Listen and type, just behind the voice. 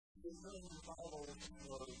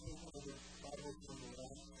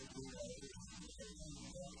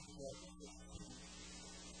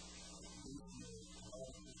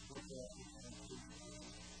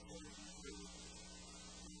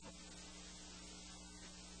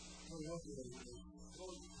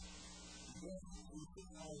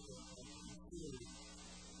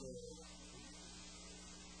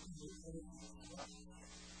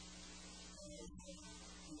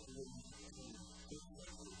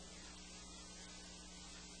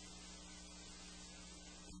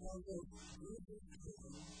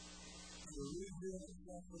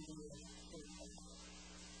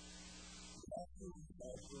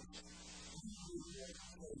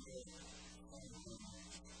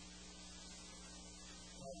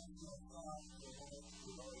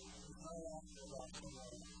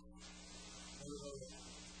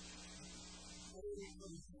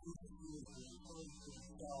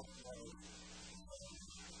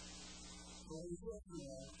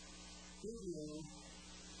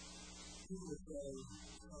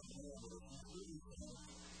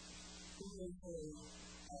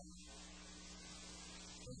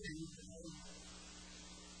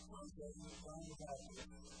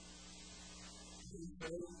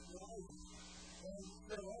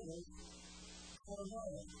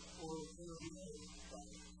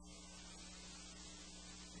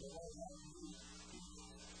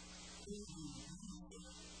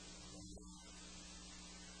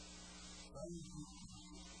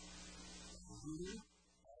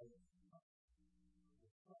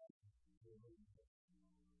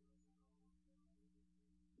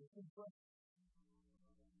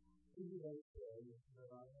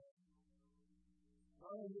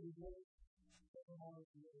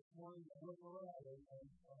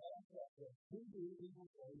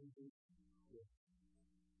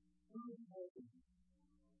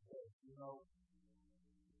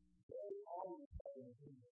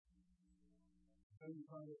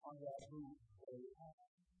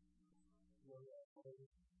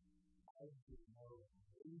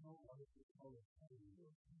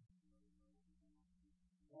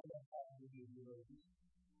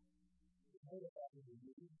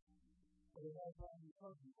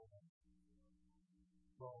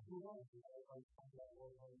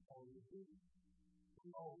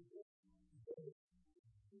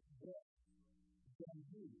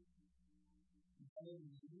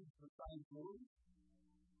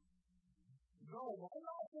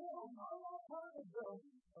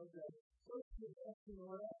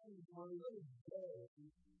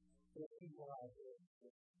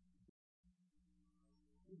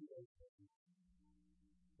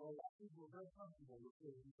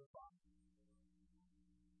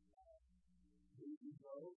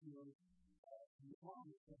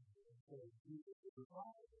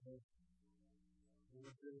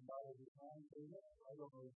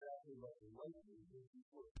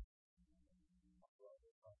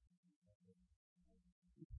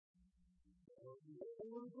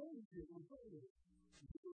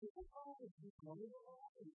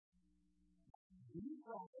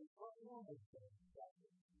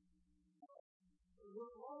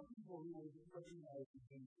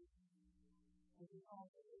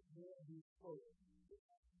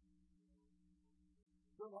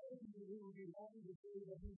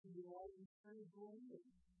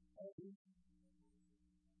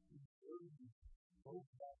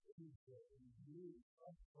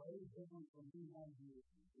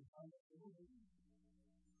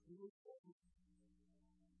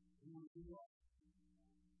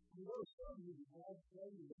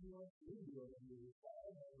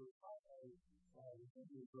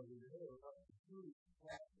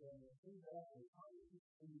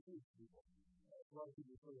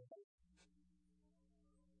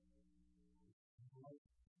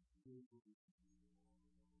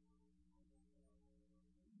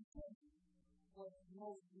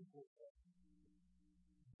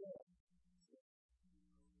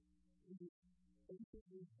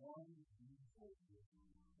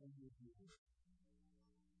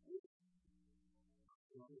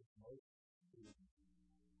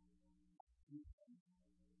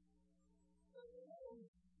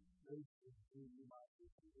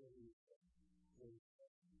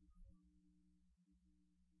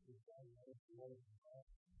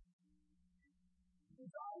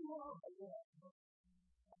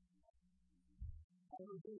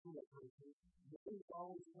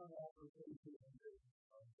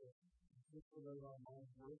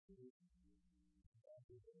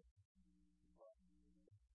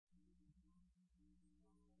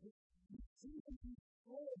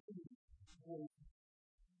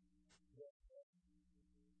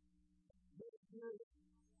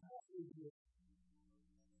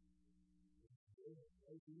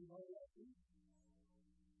Anybody like this?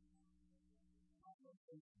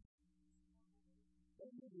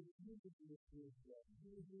 Maybe the music is that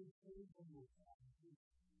Jesus is one more time. It's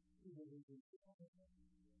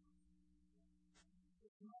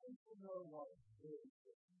nice to know what it is.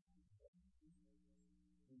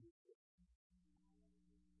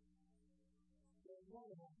 So what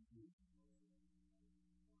about you?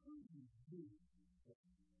 Who do you do?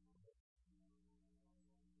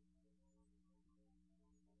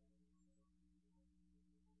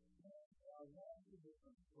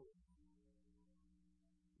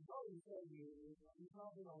 What he's saying is, he's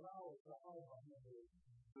not going to allow us to hide on him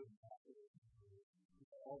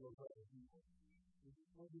all the other people. He's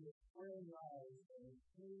going to explain lies and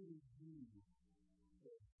clearly do.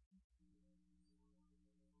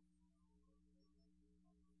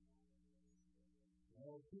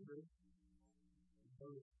 Well, Peter,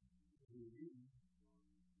 because we read,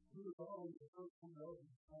 he was always the first one to open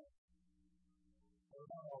his mouth. Or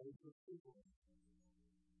not always, but frequently.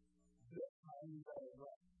 This time he got it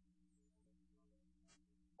right.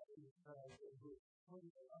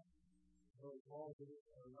 Those laws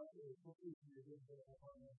are not really completely against the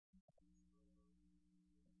harmony.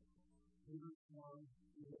 Peter 1,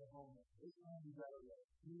 you get home. This time you got it right.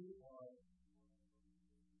 You are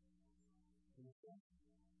innocent.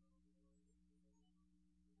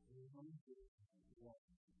 You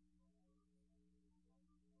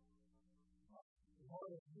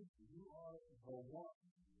are the one.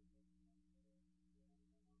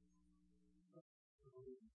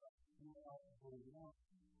 You are the one.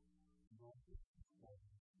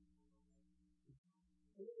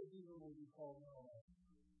 Even when you call no,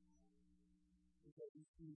 because you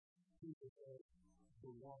see people say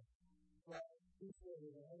the one. But he said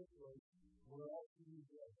in another place, we're all being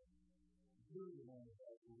dead. You're the one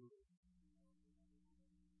that the word.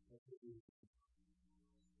 That's what it is.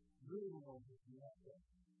 You're the one that's not dead.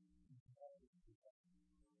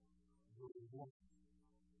 You're the one.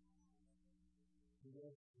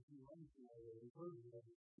 Yes, if you understand it, it's heard of it.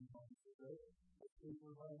 You know, it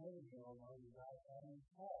was my name, you know, on the guy named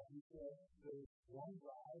Paul. He said, there's one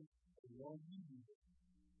God and one Jesus.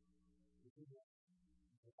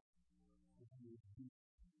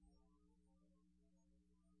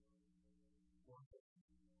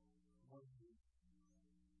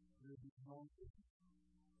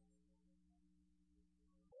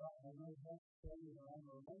 I know that's the thing, I'm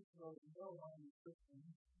a mentor, you know, I'm a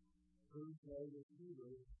Christian. Thursday with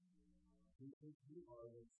Peter, because you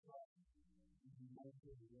are a son. You know,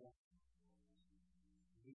 the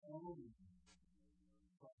only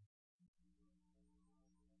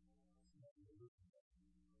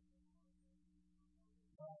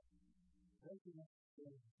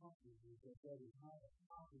that is not a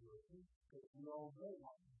popular thing, because we all know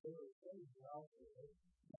what very things out there.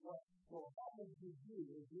 What all of you do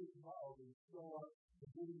is this love is show up the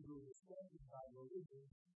believer is standing by religion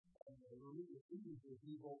and the religious leaders of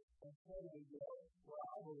people and say they go, well,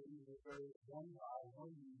 I believe that there is one God,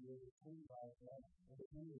 one mediator, the same God, and the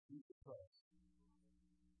name of Jesus Christ.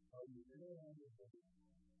 Are you there?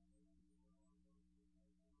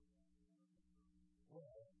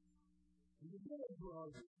 Well, you get a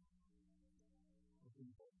drug.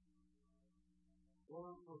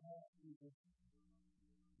 Or perhaps even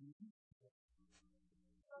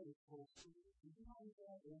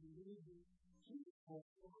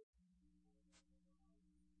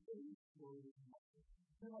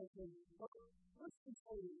let's just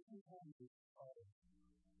say that sometimes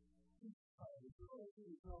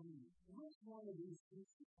tell me which one of these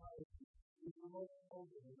societies is the most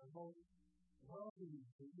open and the most welcoming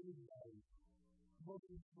to anybody, most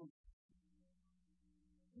important.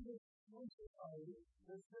 Because one society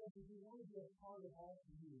that says if you want to be a part of our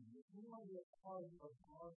community, if you want to be a part of our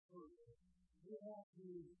purpose, you have to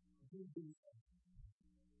do these things.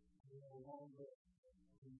 Along with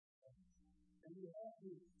and you have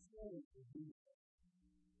to say to do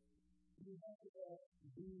you have to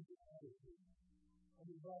do the attitude. And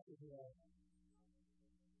you have to have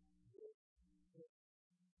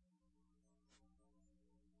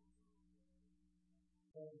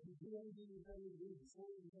if you do anything you tell you to do, the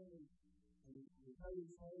same thing and you tell you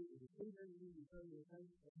to say, if you do anything you tell you to say,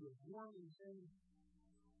 if you're born in sin,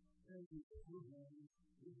 then you can do anything,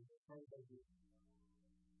 you can say that you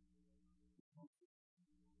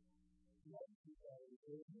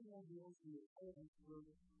if you want to go to your parents'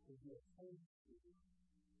 service, if you're safe,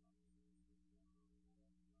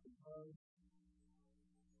 because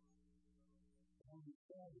on the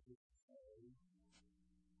side of this society,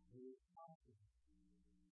 there is possible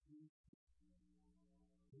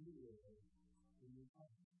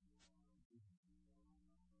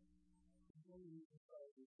when you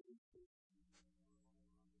decide to do it.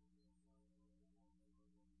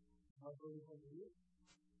 How do you want to do it?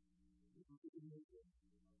 You can make it.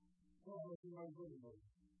 Well, what do you want to do?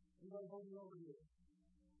 You want to hold it over here.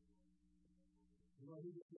 You want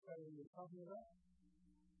to do it better than you're talking about?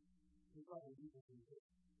 You probably do it.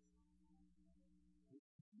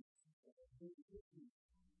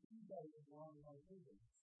 You guys are wrong on things.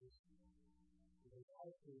 There's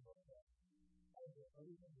also about that.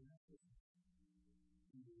 Everything you have to do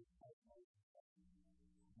is outside.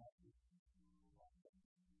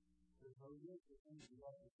 There's no use for things you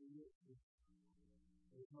have to do it.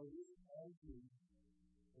 There's no use for anything.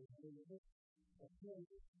 There's no use for things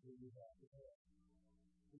that you have to do.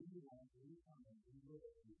 You want to do something, you will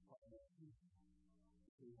be part of it.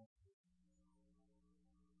 You want to.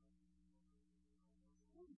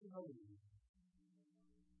 What do you know?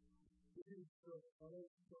 This is the other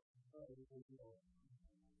stuff that you know.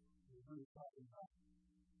 You're really talking about.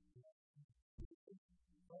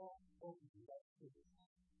 All over the place.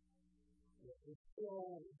 It's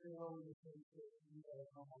still the same thing. You know,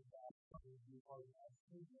 how much that is you are not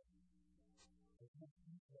seeing it. It's not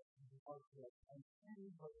you are not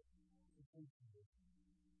understanding, but it's interesting.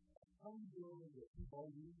 How you doing with people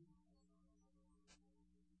you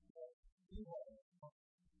are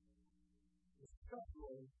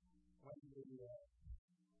especially when the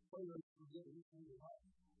players who get into your life.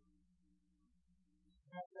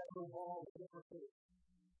 That never ball is never good.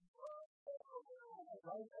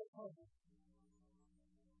 Right? That's hard.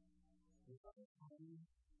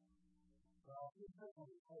 Well, it's not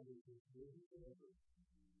only hard to do, it's never.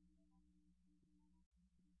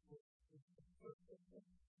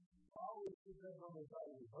 Always depends on the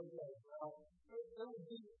value. Okay, well,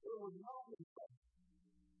 it would not be fun.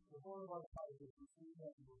 The one of our prizes we see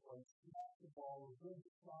that was snap the ball, bring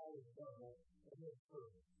the foul of double, and then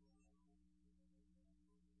serve.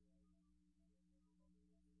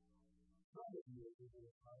 Some of you will do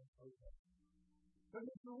it, right? Okay. But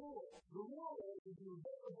it's the rule. The rule is if you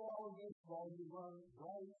hit the ball against the ball, you run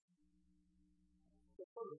right to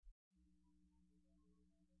first.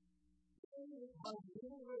 By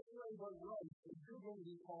doing this way but right, you're going to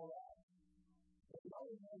be called out. The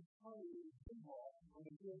other man's playing the ball when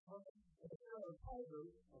he gets hurt. If you're a tiger,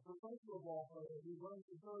 a professional ball player, he runs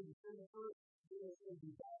to third, you finish first, you're going to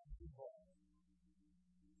be back to the ball.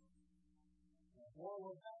 What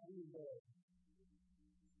will happen these days?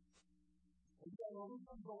 And then when we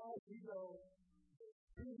come to life, we go,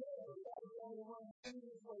 you know, we got to go to run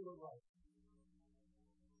this way to right.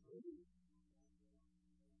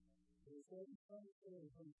 The same thing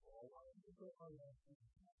is people. Why do you put on that thing?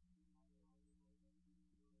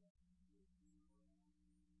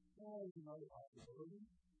 Now you know possibility.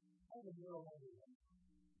 I have no idea.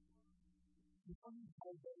 You come to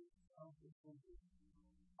my day, I'm just thinking.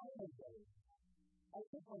 I am better. I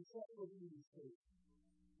think I'm separate in the state.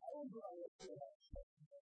 I don't know how to do that.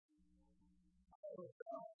 I don't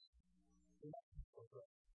know.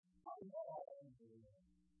 I know how to do that.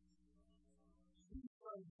 He's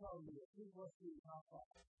trying to tell me that he wants to be not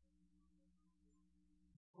right.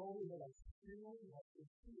 Only that I feel like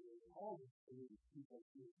it's all the people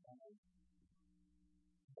do that.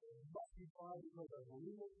 It must be fine because I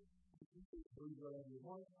believe it. You can believe whatever you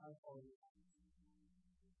want. I follow it.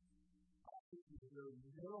 I think you're very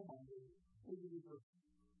narrow-minded. Maybe you just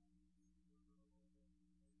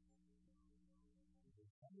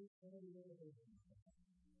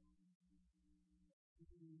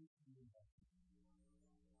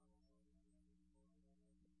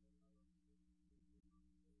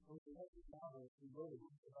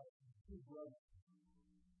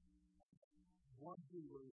one who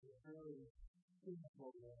was very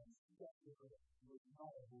simple and skeptical was not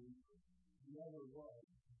a believer. The other was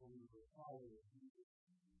a believer, follower of Jesus.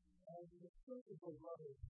 And the skeptical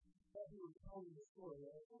brother, as he was telling the story,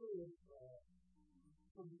 I heard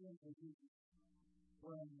from the end of Jesus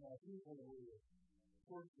when people were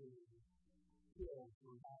tortured and killed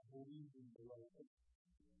for not believing the right thing.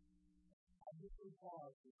 I just recall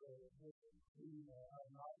to say that we are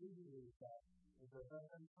not legally that at the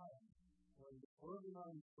same time when the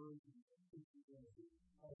organized version of Christianity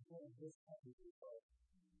has been this kind of result.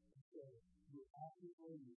 So you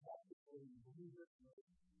actively, you believe it.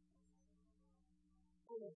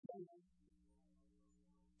 So that's true.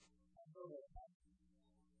 I know that.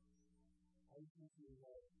 I think you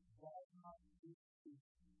know why not be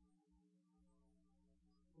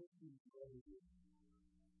Christian strategy.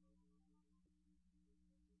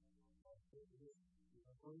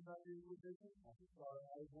 When you got your religion, I'm sorry,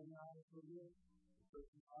 I will not forgive. Because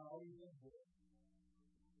you are always in there.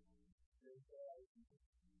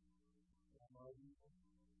 So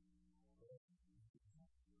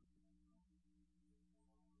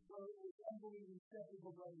it's unbelieving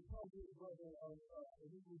skeptical brother, he tells his brother and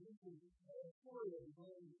he was into a story of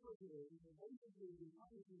when he took it, and basically the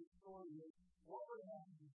opposite story is what would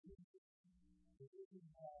happen to Jesus if this is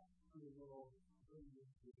back to the world bringing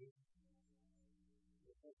this to this.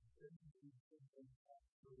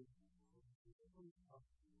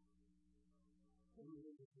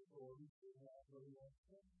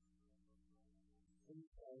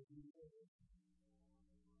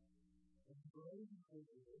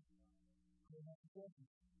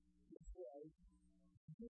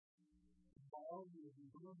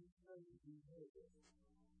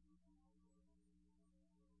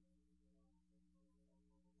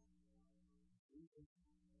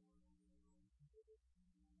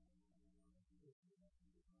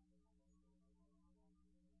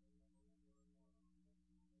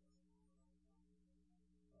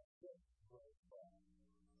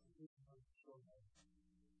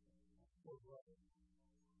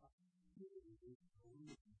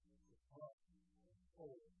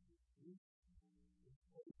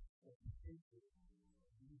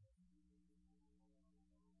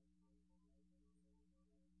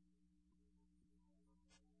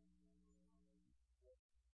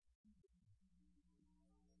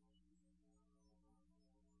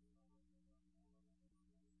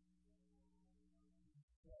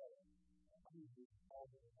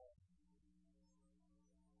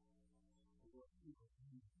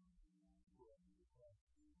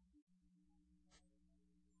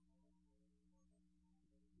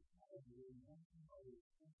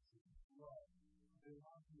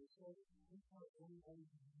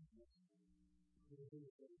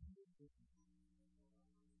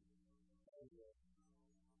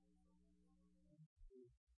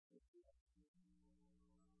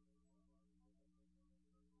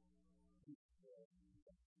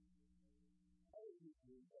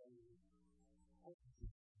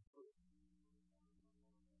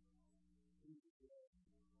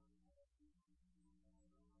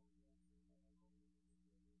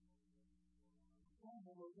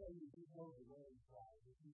 Someone will tell you he knows the way inside.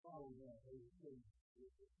 If you follow that, they will say,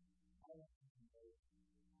 I don't think you know.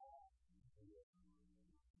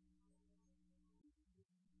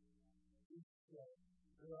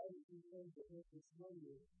 There are other things that make this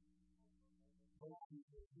later. Most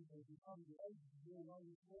people, they become the age, they don't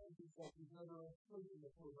understand themselves, they've never understood it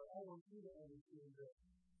before, but I want you to understand that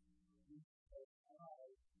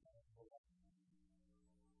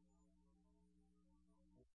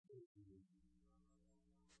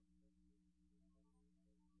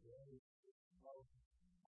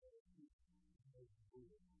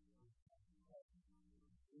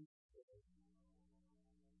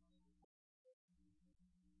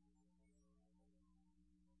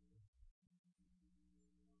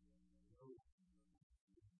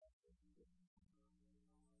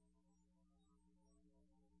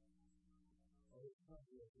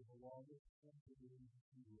the longest time to be able to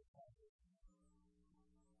do it.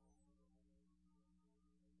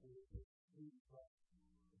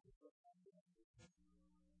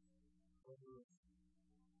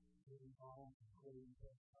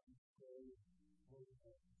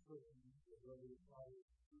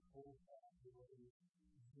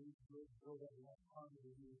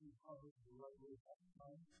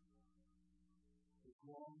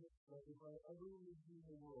 Everyone in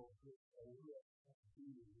the world could say,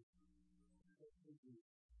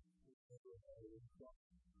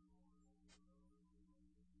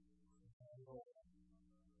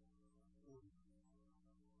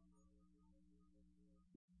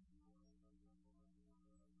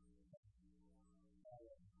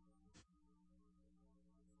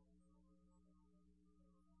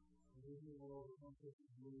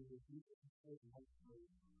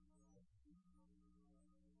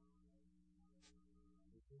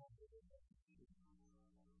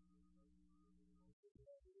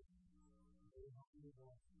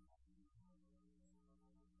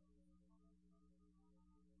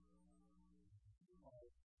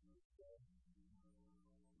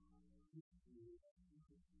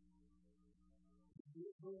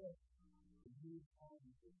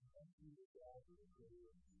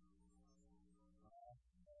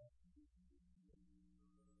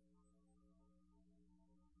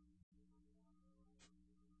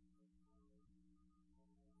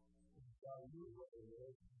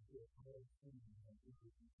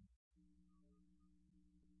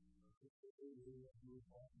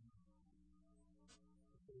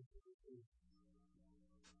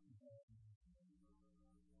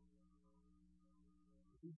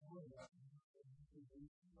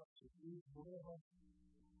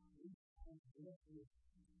 This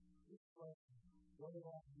question, what do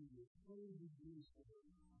I do? What do you do for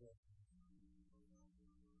this?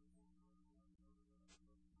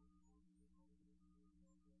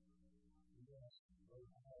 Yes, I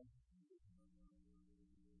have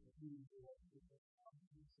a few more different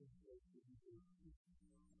options and ways to do it.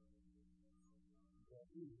 That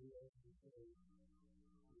we will say,